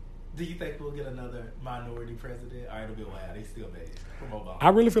 Do you think we'll get another minority president? Or it'll be a while. They still made from Obama. I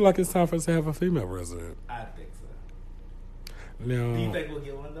really feel like it's time for us to have a female president. I think so. Now, do you think we'll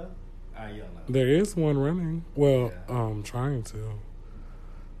get one though? You don't know. There is one running. Well, trying to.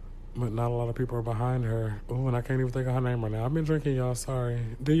 But not a lot of people are behind her. Oh, and I can't even think of her name right now. I've been drinking, y'all. Sorry.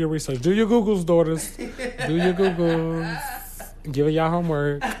 Do your research. Do your Googles, daughters. Do your Googles. Give it y'all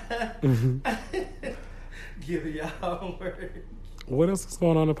homework. Give it y'all homework. What else is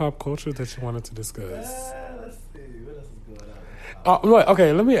going on in pop culture that you wanted to discuss? Let's see. What else is going on?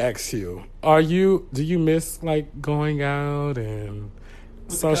 Okay, let me ask you. Do you miss, like, going out and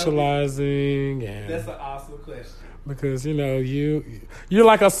socializing? And that's an awesome question. Because, you know, you're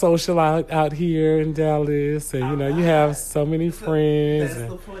like a socialite out here in Dallas. And, you know, you have so many friends. That's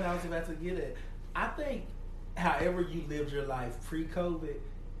the point I was about to get at. I think however you lived your life pre-COVID,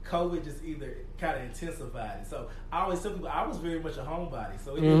 COVID just either kind of intensified it. So I always tell people I was very much a homebody.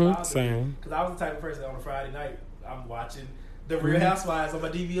 So it didn't bother me. Because I was the type of person on a Friday night, I'm watching The Real Housewives on my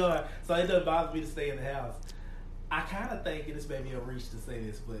DVR. So it doesn't bother me to stay in the house. I kind of think, and this may be a reach to say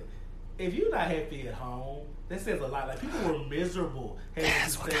this, but if you're not happy at home, that says a lot. Like, people were miserable having to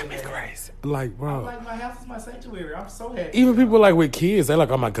stay in their house. Like, bro. I'm like, my house is my sanctuary. I'm so happy. Even people like with kids, they're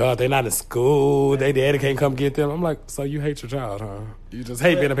like, oh my God, they're not in school. They daddy can't come get them. I'm like, so you hate your child, huh? You just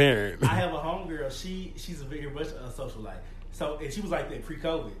hate being a parent. I have a homegirl. She's a very much a socialite. So, and she was like that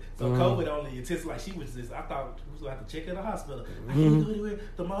pre-COVID. So COVID only intensified. Like, she was just, I thought we was going to have to check in the hospital. I can't go anywhere.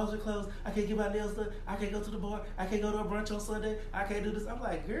 The malls are closed. I can't get my nails done. I can't go to the bar. I can't go to a brunch on Sunday. I can't do this. I'm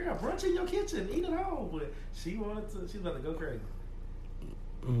like, girl, brunch in your kitchen. Eat at home. But she was about to go crazy.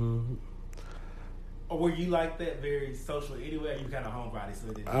 Mm-hmm. Or were you like that, very social anyway? You kind of homebody, so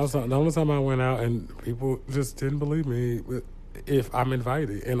it didn't. The only time I went out and people just didn't believe me if I'm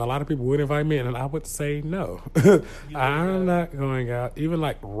invited, and a lot of people would invite me, and I would say no. I'm not going out. Even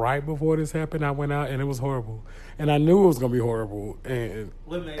like right before this happened, I went out and it was horrible, and I knew it was gonna be horrible. And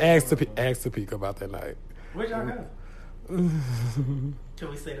asked to peek about that night. Where'd y'all go? Can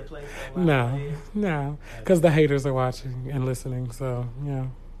we say the place? No, because the haters are watching and listening. So yeah.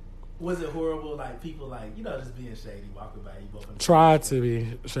 Was it horrible? Like, people like, you know, just being shady, walking by you both. Tried to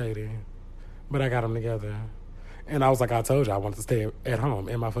be shady, but I got them together. And I was like, I told you I wanted to stay at home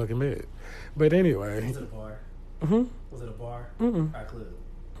in my fucking bed. But anyway. Was it a bar? Mm-hmm. Was it a bar? Mm-mm. Or a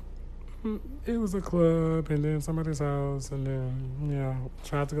club? It was a club, and then somebody's house, and then,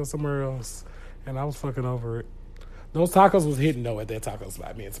 tried to go somewhere else. And I was fucking over it. Those tacos was hitting, though, at that taco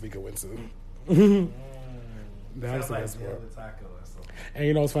spot me and Tamika went to. That was the best part. And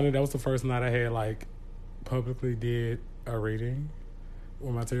you know what's funny? That was the first night I had, like, publicly did a reading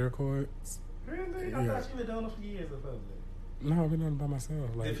with my tarot cards. Really? I thought you been doing it for years in public. No, I've been doing it by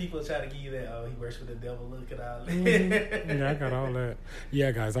myself. Like, did people try to give you that, he works for the devil, look at all that? Yeah, I got all that.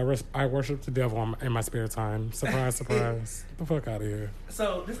 Yeah, guys, I worship the devil in my spare time. Surprise, surprise. Get the fuck out of here.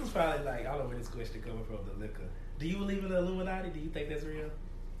 So, this was probably like, I don't know where this question coming from, the liquor. Do you believe in the Illuminati? Do you think that's real?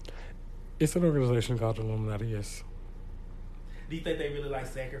 It's an organization called the Illuminati, yes. Do you think they really like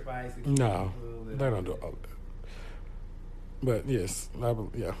sacrifice? No, they don't do all that. But yes,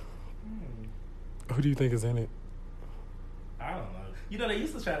 yeah. Who do you think is in it? I don't know. You know, they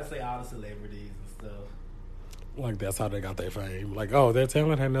used to try to say all the celebrities and stuff. Like, that's how they got their fame. Like, oh, their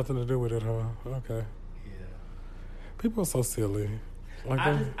talent had nothing to do with it, huh? Okay. Yeah. People are so silly. Like,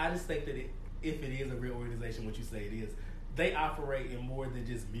 I just think that if it is a real organization, what you say it is, they operate in more than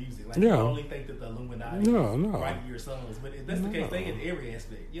just music. Like, you don't only think that the Illuminati is writing your songs. But if that's the case, they get every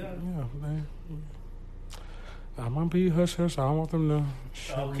aspect. You know? Yeah, I'm gonna be hush hush. I don't want them to.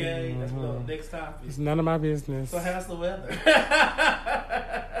 Okay, let's go to the next topic. It's none of my business. So how's the weather?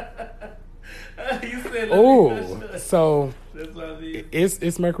 You said so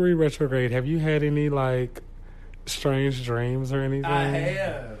it's Mercury retrograde. Have you had any like strange dreams or anything? I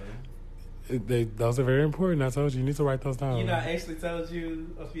have. Those are very important. I told you need to write those down. You know, I actually told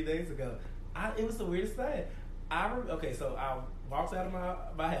you a few days ago. It was the weirdest thing. So I walked out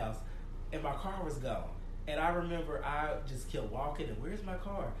of my house and my car was gone. And I remember I just kept walking and where's my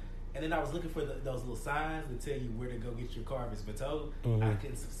car? And then I was looking for those little signs that tell you where to go get your car if it's been towed. I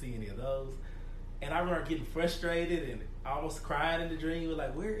couldn't see any of those. And I remember getting frustrated and almost crying in the dream.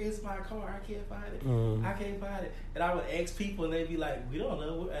 Like, where is my car? I can't find it. I can't find it. And I would ask people and they'd be like, we don't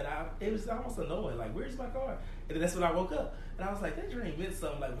know. And it was almost annoying. Like, where's my car? And then that's when I woke up. And I was like, that dream meant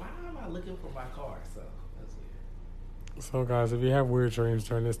something. Like, why am I looking for my car? So that's weird. So, guys, if you have weird dreams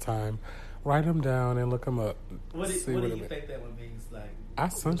during this time, write them down and look them up. What do you think that one means? Like, I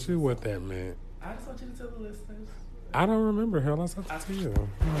sent you what that meant. I just want you to tell the listeners. I don't remember. Hell, I sent it to you.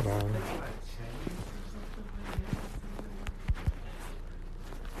 Hold on.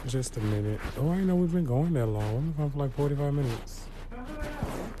 Just a minute. Oh, I know we've been going that long. We've been going for like 45 minutes.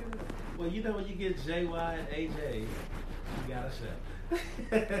 Well, you know when you get JY and AJ, you gotta show.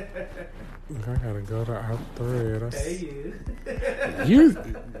 I gotta go to our thread. Hey,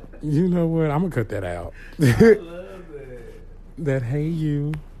 you know what? I'm gonna cut that out. I love that. That hey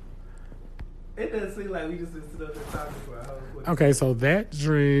you. It doesn't seem like we just been sitting up there talking for a whole. Okay, so the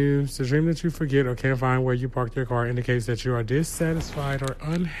dream that you forget or can't find where you parked your car indicates that you are dissatisfied or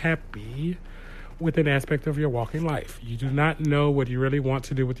unhappy with an aspect of your walking life. You do not know what you really want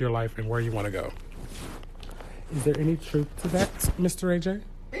to do with your life and where you want to go. Is there any truth to that, Mr. AJ?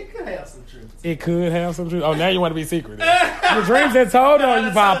 It could have some truth. It could have some truth. Oh, now you want to be secretive. The dreams that told on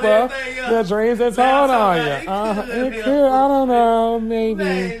you, Papa. The dreams that told on you. It could. I don't know.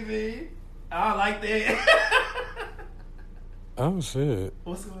 Maybe. I don't like that. Oh, shit.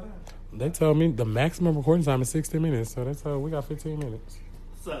 What's going on? They told me the maximum recording time is 60 minutes, so they told we got 15 minutes.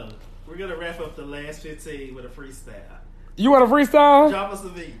 So, we're going to wrap up the last 15 with a freestyle. You want a freestyle? Drop us a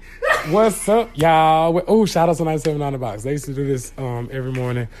beat. What's up, y'all? Oh, shout out to 97 on the box. They used to do this every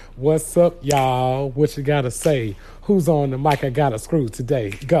morning. What's up, y'all? What you gotta say? Who's on the mic? I got a screw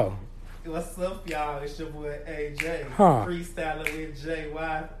today. Go. What's up, y'all? It's your boy AJ. Huh. Freestyling with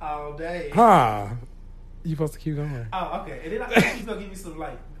JY all day. Huh. You supposed to keep going. Oh, okay. And then he's going to give you some,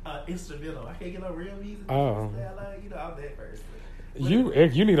 like, instrumental. I can't get no real music. Oh. I'm that person.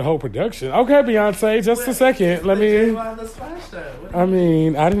 You need a whole production. Okay, Beyonce, just a second. Let me. I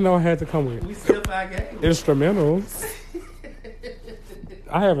mean, I didn't know I had to come with. We still our game. Instrumentals.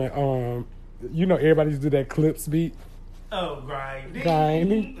 I haven't. You know, everybody used to do that clips beat. Oh, grinding.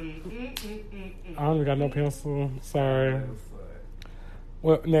 I don't even got no pencil. Sorry.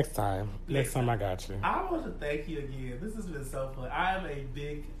 Well, next time. Next time I got you. I want to thank you again. This has been so fun. I am a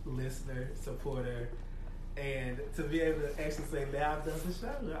big listener, supporter. And to be able to actually say, now I've done the show,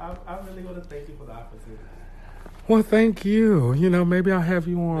 I really want to thank you for the opportunity. Well, thank you. You know, maybe I'll have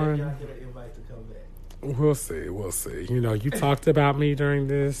you on. Maybe I'll get an invite to come back. We'll see. You know, you talked about me during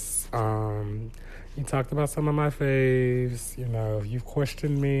this. You talked about some of my faves. You know, you've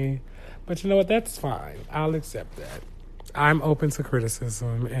questioned me. But you know what? That's fine. I'll accept that. I'm open to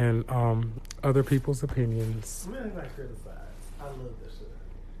criticism and other people's opinions. Really not criticize. I love this show.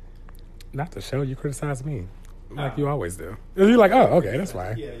 Not the show. You criticize me. Like you always do. You're like, oh, okay, that's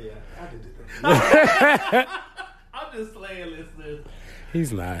fine. Yeah. I did it. I'm just playing, listeners.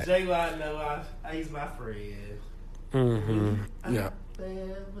 He's not. JY, no, he's my friend. Mm-hmm. Yeah.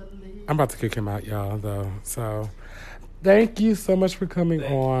 I'm about to kick him out, y'all, though. So, thank you so much for coming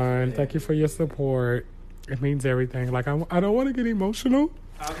on. Thank you for your support. It means everything. Like, I don't want to get emotional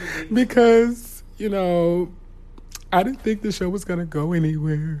because, you know, I didn't think the show was going to go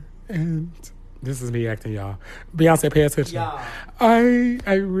anywhere. And this is me acting, y'all. Beyonce, pay attention. Yeah.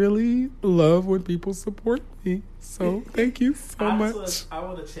 I really love when people support me. So thank you so much. I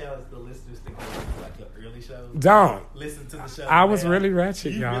want to challenge the listeners to go to like your early shows. Don't listen to the show. I was really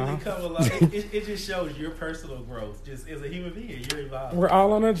ratchet, y'all. You really come along. It just shows your personal growth. Just as a human being, you're evolving. We're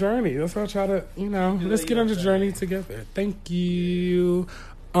all on a journey. Let's all try to, let's get on the journey together. Thank you.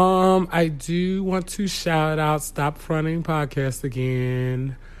 I do want to shout out Stop Fronting Podcast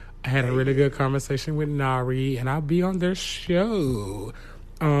again. I had a really good conversation with Nari, and I'll be on their show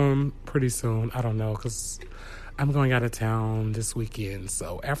pretty soon. I don't know, because I'm going out of town this weekend.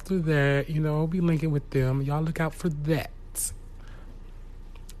 So after that, I'll be linking with them. Y'all look out for that.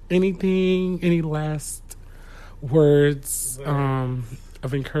 Any last words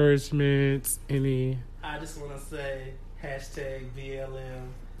of encouragement? I just want to say #BLM,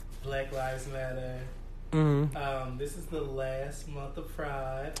 Black Lives Matter. Mm-hmm. This is the last month of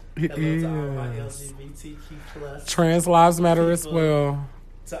Pride. It Hello is. to all my LGBTQ plus. Trans Lives Matter as well.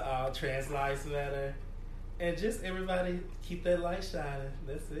 To all Trans Lives Matter. And just everybody keep that light shining.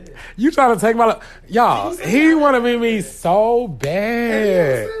 That's it. You trying to take my... Y'all, he want to be me so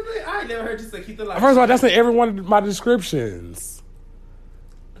bad. I ain't never heard you say keep the light First of all, that's in every one of my descriptions.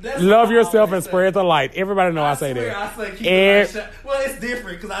 That's love yourself and spread the light. Everybody know I say that. I say keep the light shining. Well, it's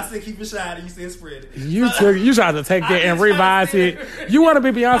different because I said keep it shining. You said spread it. You tried to take that and revise it. You want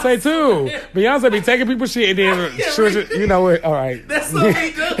to be Beyonce too. Beyonce be taking people's shit and then you know what? All right. That's what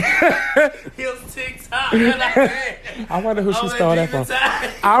we do. Here's TikTok. I wonder who she stole that from.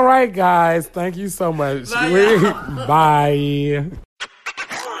 All right, guys. Thank you so much. Bye.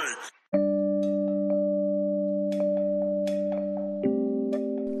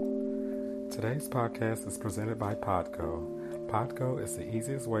 Today's podcast is presented by Podgo. Podgo is the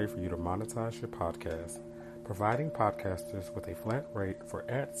easiest way for you to monetize your podcast. providing podcasters with a flat rate for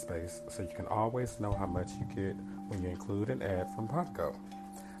ad space so you can always know how much you get when you include an ad from Podgo.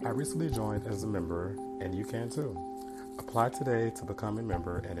 I recently joined as a member, and you can too. Apply today to become a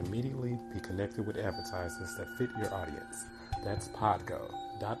member and immediately be connected with advertisers that fit your audience. That's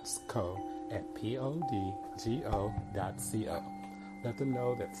podgo.co at podgo.co. Let them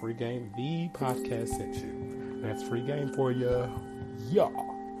know that Free Game, the podcast, sent you. That's Free Game for you. Yeah.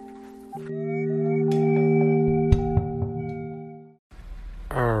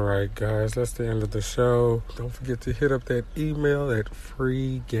 Alright guys, that's the end of the show. Don't forget to hit up that email at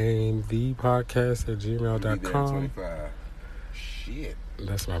freegamethepodcast@gmail.com. Shit.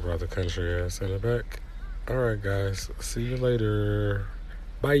 That's my brother country ass in the back. Alright guys, see you later.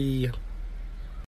 Bye.